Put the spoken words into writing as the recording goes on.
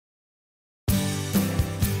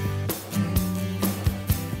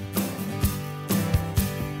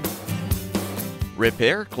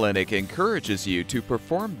Repair Clinic encourages you to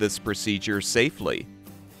perform this procedure safely.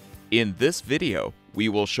 In this video, we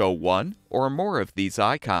will show one or more of these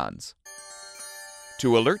icons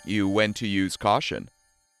to alert you when to use caution.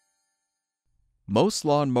 Most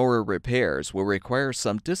lawnmower repairs will require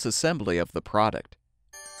some disassembly of the product.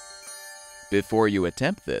 Before you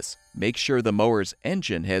attempt this, make sure the mower's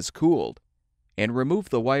engine has cooled and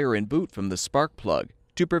remove the wire and boot from the spark plug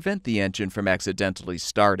to prevent the engine from accidentally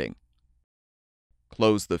starting.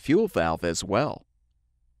 Close the fuel valve as well.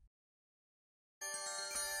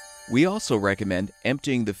 We also recommend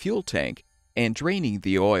emptying the fuel tank and draining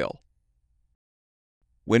the oil.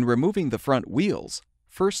 When removing the front wheels,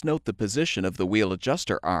 first note the position of the wheel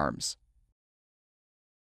adjuster arms.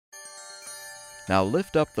 Now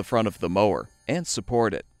lift up the front of the mower and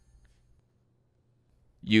support it.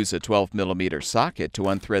 Use a 12mm socket to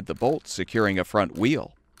unthread the bolt securing a front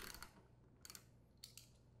wheel.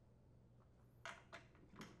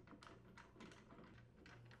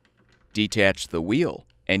 Detach the wheel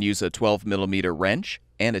and use a 12mm wrench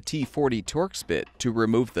and a T40 Torx bit to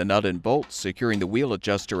remove the nut and bolt securing the wheel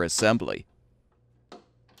adjuster assembly.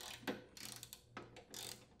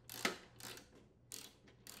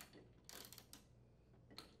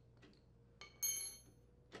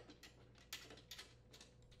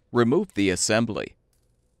 Remove the assembly.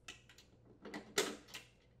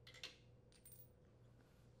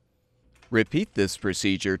 Repeat this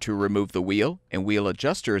procedure to remove the wheel and wheel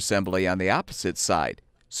adjuster assembly on the opposite side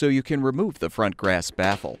so you can remove the front grass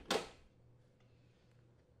baffle.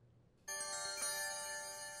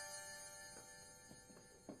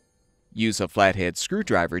 Use a flathead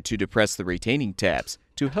screwdriver to depress the retaining tabs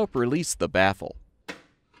to help release the baffle.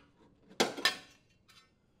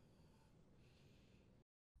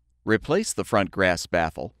 Replace the front grass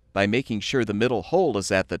baffle by making sure the middle hole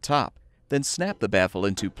is at the top, then snap the baffle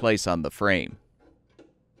into place on the frame.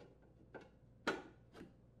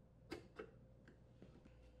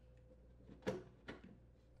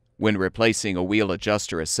 When replacing a wheel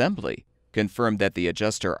adjuster assembly, confirm that the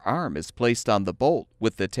adjuster arm is placed on the bolt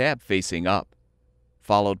with the tab facing up,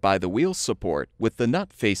 followed by the wheel support with the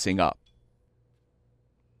nut facing up.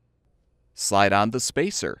 Slide on the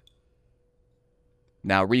spacer.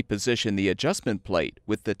 Now reposition the adjustment plate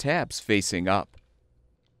with the tabs facing up.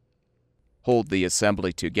 Hold the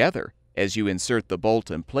assembly together as you insert the bolt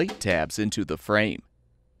and plate tabs into the frame.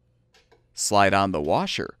 Slide on the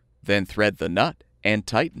washer, then thread the nut and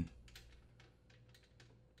tighten.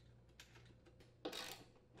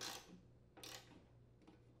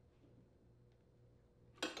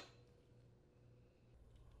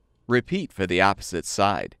 Repeat for the opposite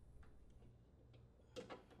side.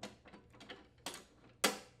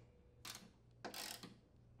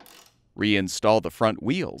 Reinstall the front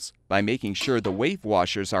wheels by making sure the wave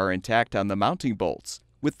washers are intact on the mounting bolts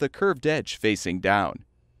with the curved edge facing down.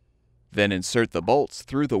 Then insert the bolts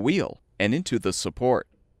through the wheel and into the support.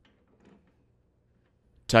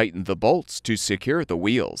 Tighten the bolts to secure the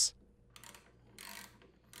wheels.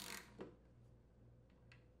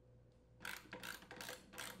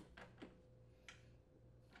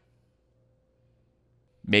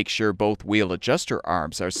 Make sure both wheel adjuster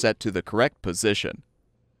arms are set to the correct position.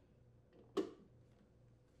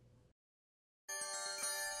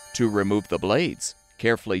 To remove the blades,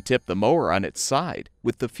 carefully tip the mower on its side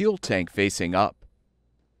with the fuel tank facing up.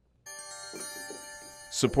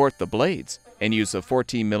 Support the blades and use a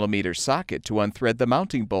 14mm socket to unthread the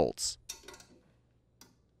mounting bolts.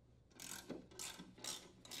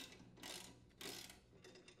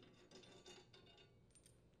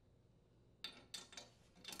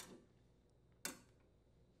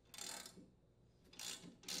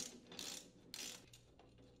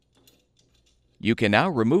 You can now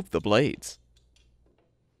remove the blades.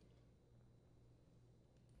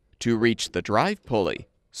 To reach the drive pulley,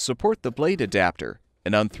 support the blade adapter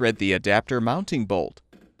and unthread the adapter mounting bolt.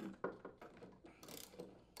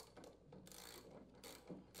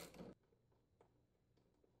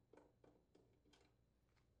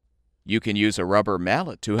 You can use a rubber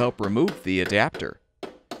mallet to help remove the adapter.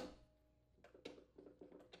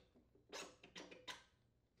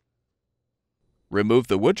 Remove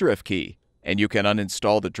the woodruff key, and you can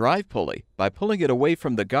uninstall the drive pulley by pulling it away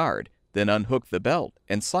from the guard, then unhook the belt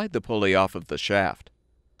and slide the pulley off of the shaft.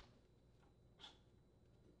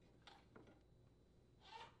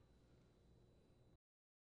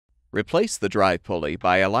 Replace the drive pulley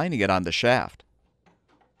by aligning it on the shaft.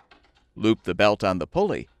 Loop the belt on the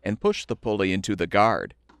pulley and push the pulley into the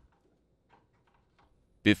guard.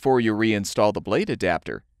 Before you reinstall the blade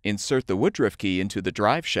adapter, insert the woodruff key into the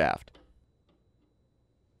drive shaft.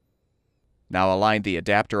 Now align the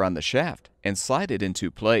adapter on the shaft and slide it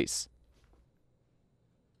into place.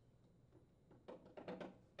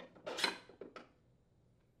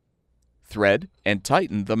 Thread and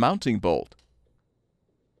tighten the mounting bolt.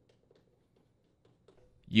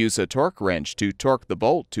 Use a torque wrench to torque the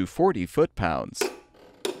bolt to 40 foot-pounds.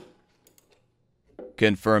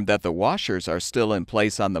 Confirm that the washers are still in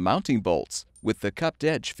place on the mounting bolts with the cupped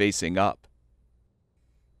edge facing up.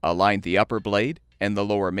 Align the upper blade and the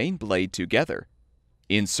lower main blade together.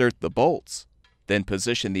 Insert the bolts, then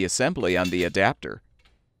position the assembly on the adapter.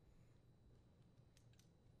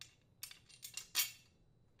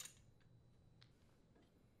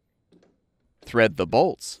 Thread the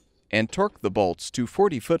bolts and torque the bolts to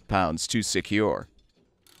 40 foot-pounds to secure.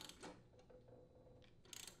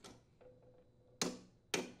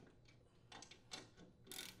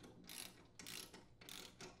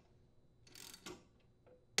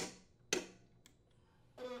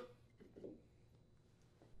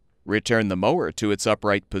 Return the mower to its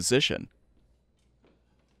upright position.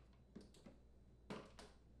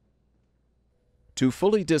 To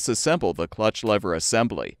fully disassemble the clutch lever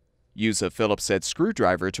assembly, use a Phillips head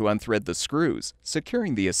screwdriver to unthread the screws,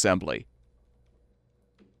 securing the assembly.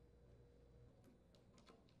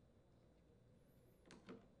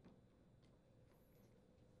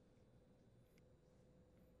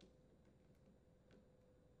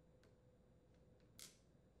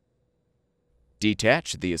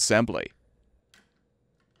 Detach the assembly.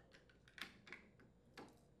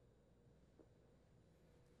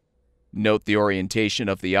 Note the orientation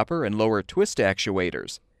of the upper and lower twist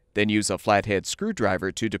actuators. Then use a flathead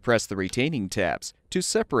screwdriver to depress the retaining tabs to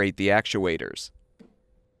separate the actuators.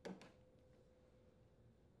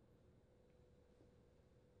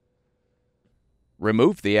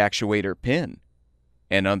 Remove the actuator pin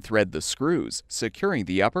and unthread the screws, securing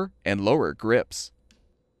the upper and lower grips.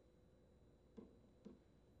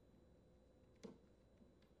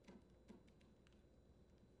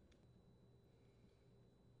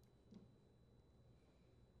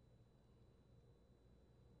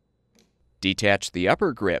 Detach the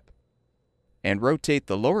upper grip and rotate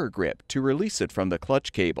the lower grip to release it from the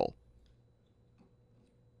clutch cable.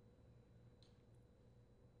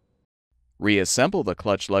 Reassemble the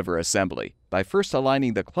clutch lever assembly by first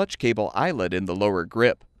aligning the clutch cable eyelet in the lower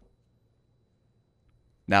grip.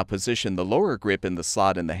 Now position the lower grip in the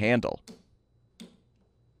slot in the handle.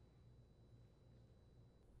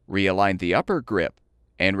 Realign the upper grip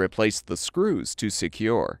and replace the screws to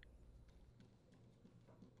secure.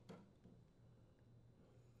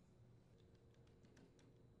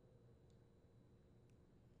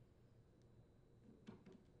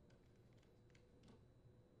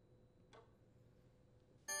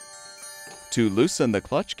 To loosen the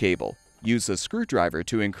clutch cable, use a screwdriver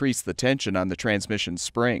to increase the tension on the transmission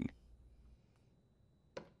spring.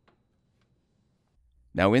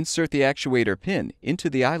 Now insert the actuator pin into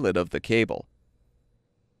the eyelet of the cable.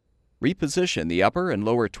 Reposition the upper and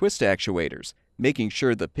lower twist actuators, making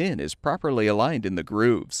sure the pin is properly aligned in the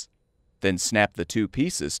grooves. Then snap the two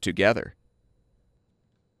pieces together.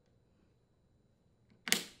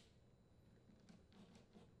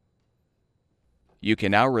 You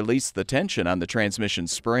can now release the tension on the transmission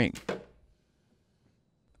spring.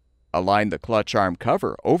 Align the clutch arm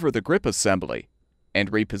cover over the grip assembly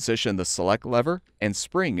and reposition the select lever and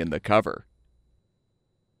spring in the cover.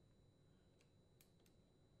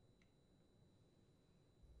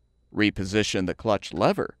 Reposition the clutch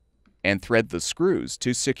lever and thread the screws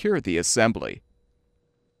to secure the assembly.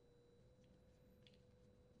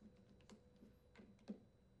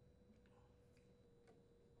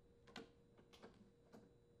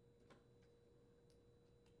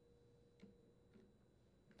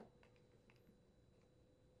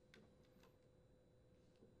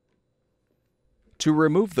 To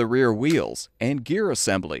remove the rear wheels and gear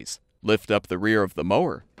assemblies, lift up the rear of the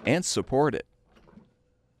mower and support it.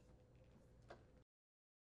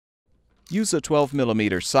 Use a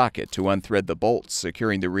 12mm socket to unthread the bolts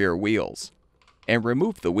securing the rear wheels, and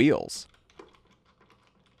remove the wheels.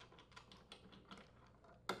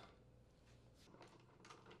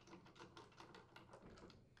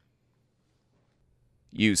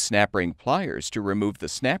 Use snap ring pliers to remove the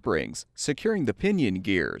snap rings securing the pinion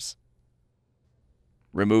gears.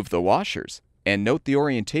 Remove the washers and note the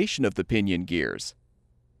orientation of the pinion gears.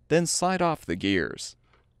 Then slide off the gears.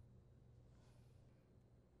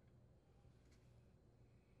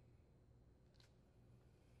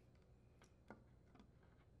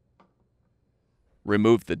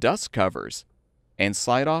 Remove the dust covers and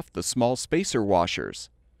slide off the small spacer washers.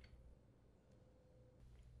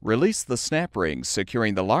 Release the snap rings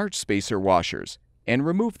securing the large spacer washers and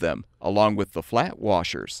remove them along with the flat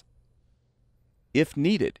washers. If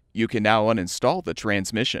needed, you can now uninstall the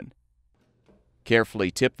transmission.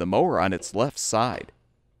 Carefully tip the mower on its left side.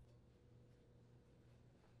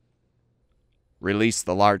 Release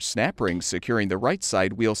the large snap ring securing the right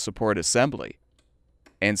side wheel support assembly,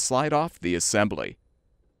 and slide off the assembly.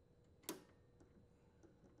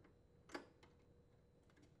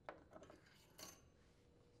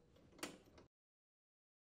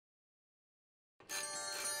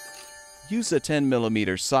 Use a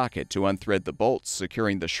 10mm socket to unthread the bolts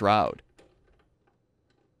securing the shroud.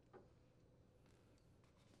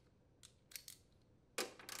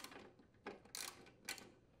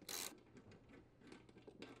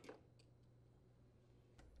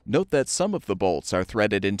 Note that some of the bolts are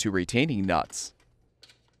threaded into retaining nuts.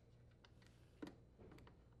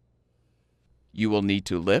 You will need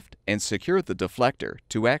to lift and secure the deflector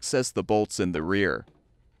to access the bolts in the rear.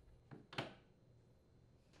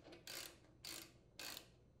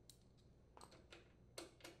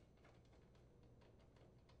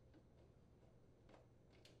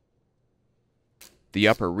 The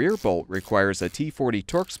upper rear bolt requires a T40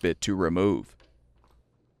 Torx bit to remove.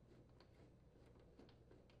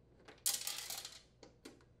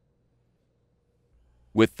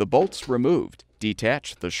 With the bolts removed,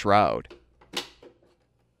 detach the shroud.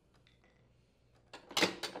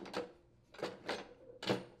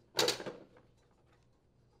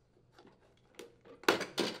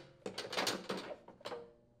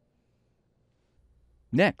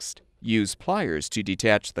 Next, use pliers to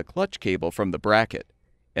detach the clutch cable from the bracket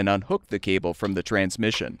and unhook the cable from the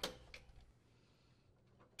transmission.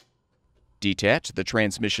 Detach the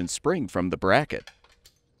transmission spring from the bracket.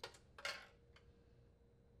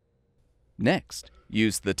 Next,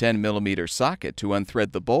 use the 10mm socket to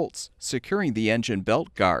unthread the bolts, securing the engine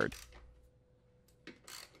belt guard.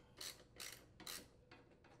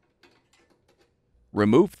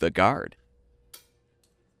 Remove the guard.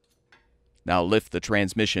 Now lift the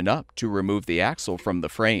transmission up to remove the axle from the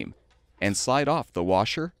frame and slide off the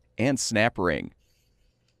washer and snap ring.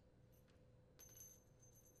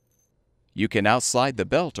 You can now slide the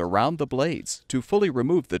belt around the blades to fully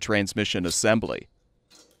remove the transmission assembly.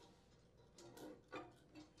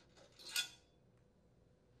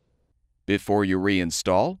 Before you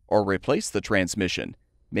reinstall or replace the transmission,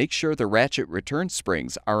 make sure the ratchet return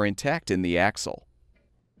springs are intact in the axle.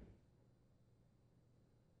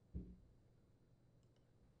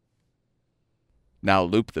 Now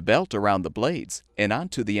loop the belt around the blades and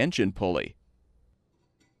onto the engine pulley.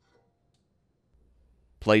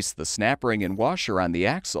 Place the snap ring and washer on the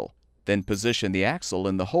axle, then position the axle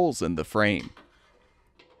in the holes in the frame.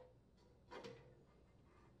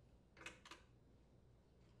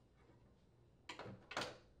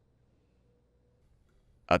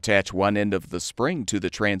 Attach one end of the spring to the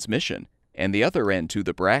transmission and the other end to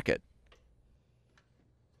the bracket.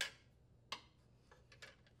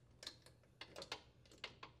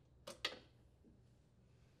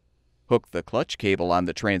 Hook the clutch cable on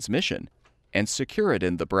the transmission and secure it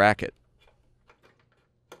in the bracket.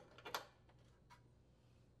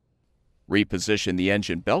 Reposition the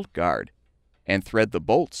engine belt guard and thread the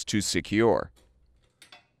bolts to secure.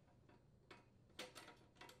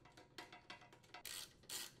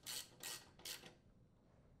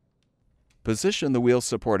 Position the wheel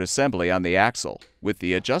support assembly on the axle with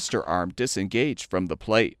the adjuster arm disengaged from the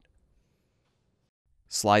plate.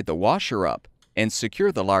 Slide the washer up and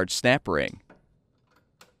secure the large snap ring.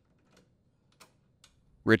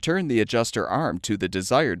 Return the adjuster arm to the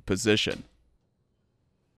desired position.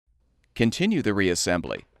 Continue the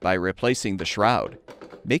reassembly by replacing the shroud,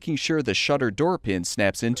 making sure the shutter door pin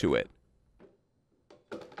snaps into it.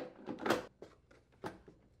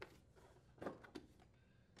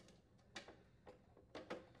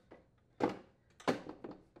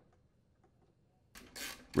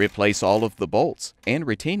 Replace all of the bolts and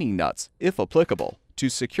retaining nuts, if applicable, to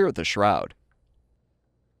secure the shroud.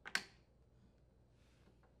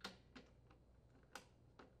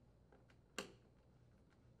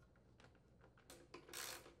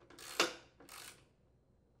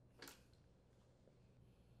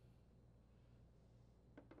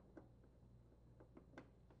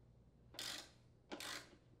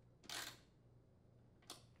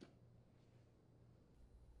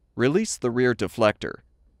 Release the rear deflector.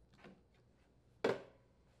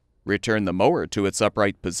 Return the mower to its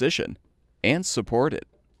upright position and support it.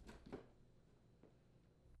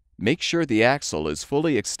 Make sure the axle is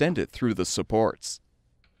fully extended through the supports.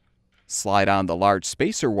 Slide on the large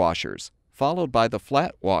spacer washers, followed by the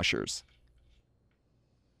flat washers.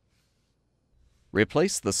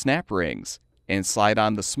 Replace the snap rings and slide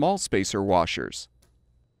on the small spacer washers.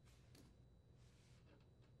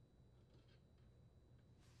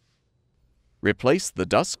 Replace the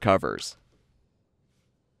dust covers.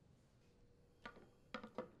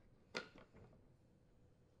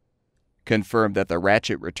 Confirm that the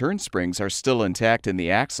ratchet return springs are still intact in the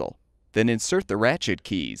axle, then insert the ratchet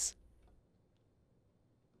keys.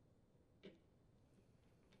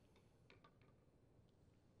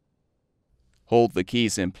 Hold the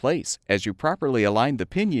keys in place as you properly align the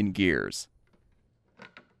pinion gears.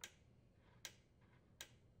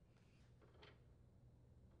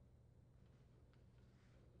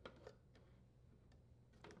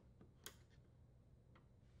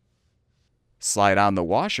 Slide on the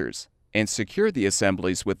washers and secure the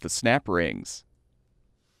assemblies with the snap rings.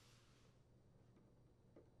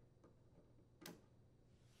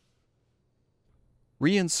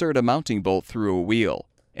 Reinsert a mounting bolt through a wheel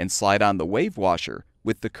and slide on the wave washer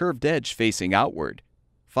with the curved edge facing outward,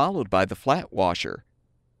 followed by the flat washer.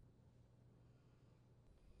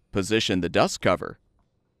 Position the dust cover.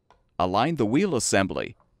 Align the wheel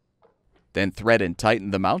assembly. Then thread and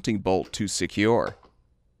tighten the mounting bolt to secure.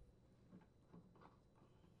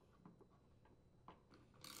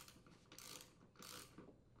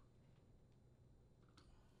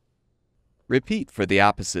 Repeat for the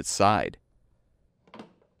opposite side.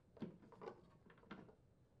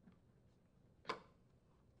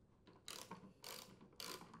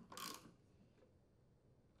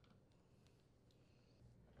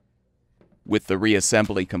 With the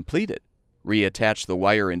reassembly completed, reattach the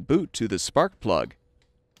wire and boot to the spark plug.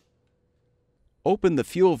 Open the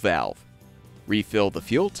fuel valve, refill the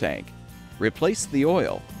fuel tank, replace the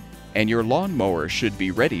oil, and your lawnmower should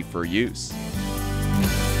be ready for use.